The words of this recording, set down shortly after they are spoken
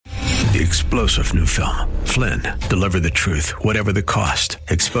The explosive new film, Flynn, Deliver the Truth, Whatever the Cost,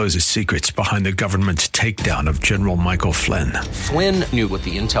 exposes secrets behind the government's takedown of General Michael Flynn. Flynn knew what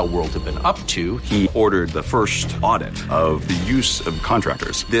the intel world had been up to. He ordered the first audit of the use of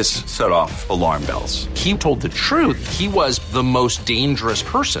contractors. This set off alarm bells. He told the truth. He was the most dangerous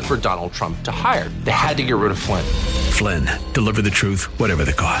person for Donald Trump to hire. They had to get rid of Flynn. Flynn, Deliver the Truth, Whatever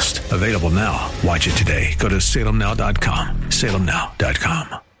the Cost. Available now. Watch it today. Go to salemnow.com.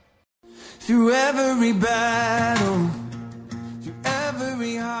 salemnow.com. Through every battle, through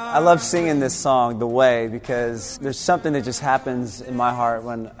every heart. I love singing this song, The Way, because there's something that just happens in my heart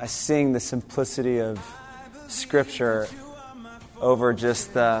when I sing the simplicity of Scripture over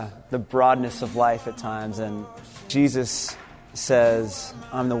just the broadness of life at times. And Jesus says,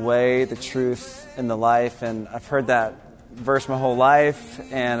 I'm the way, the truth, and the life. And I've heard that verse my whole life,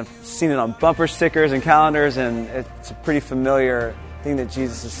 and I've seen it on bumper stickers and calendars, and it's a pretty familiar thing that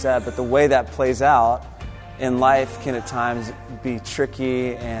Jesus has said. But the way that plays out in life can at times be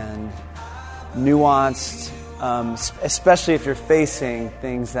tricky and nuanced, especially if you're facing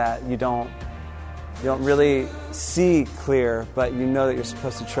things that you don't really see clear, but you know that you're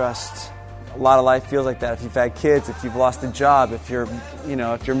supposed to trust. A lot of life feels like that. If you've had kids, if you've lost a job, if you're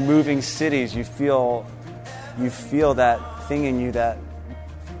moving cities, you feel that thing in you that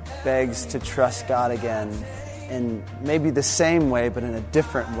begs to trust God again, in maybe the same way, but in a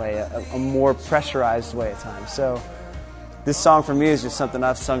different way, a more pressurized way at times. So this song for me is just something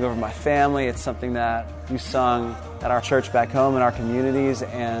I've sung over my family. It's something that we sung at our church back home in our communities.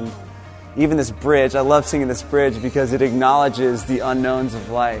 And even this bridge, I love singing this bridge because it acknowledges the unknowns of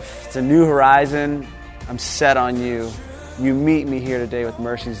life. It's a new horizon. I'm set on you. You meet me here today with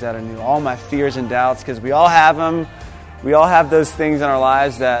mercies that are new. All my fears and doubts, because we all have them. We all have those things in our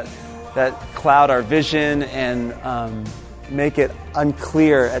lives that cloud our vision and make it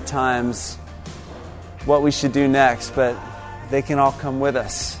unclear at times what we should do next. But they can all come with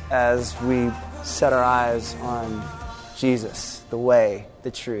us as we set our eyes on Jesus, the way,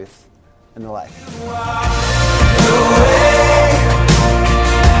 the truth, and the life. The way,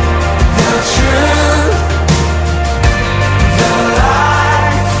 the truth, the life.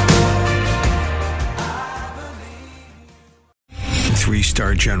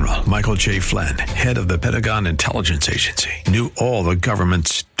 3-star General Michael J. Flynn, head of the Pentagon Intelligence Agency, knew all the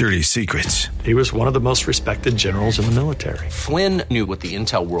government's dirty secrets. He was one of the most respected generals in the military. Flynn knew what the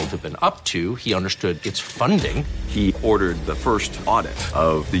intel world had been up to. He understood its funding. He ordered the first audit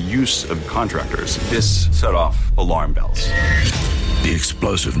of the use of contractors. This set off alarm bells. The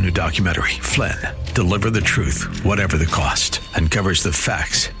explosive new documentary, Flynn, Deliver the Truth, Whatever the Cost, uncovers the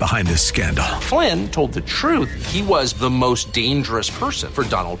facts behind this scandal. Flynn told the truth. He was the most dangerous person for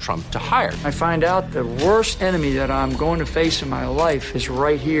Donald Trump to hire. I find out the worst enemy that I'm going to face in my life is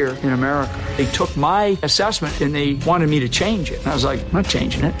right here in America. They took my assessment and they wanted me to change it. And I was like, I'm not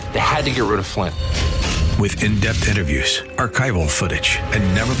changing it. They had to get rid of Flynn. With in-depth interviews, archival footage,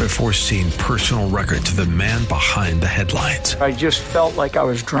 and never-before-seen personal records of the man behind the headlines. I just felt like I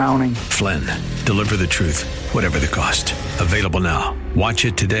was drowning. Flynn, Deliver the Truth, Whatever the Cost. Available now. Watch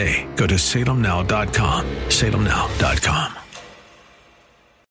it today. Go to salemnow.com. salemnow.com.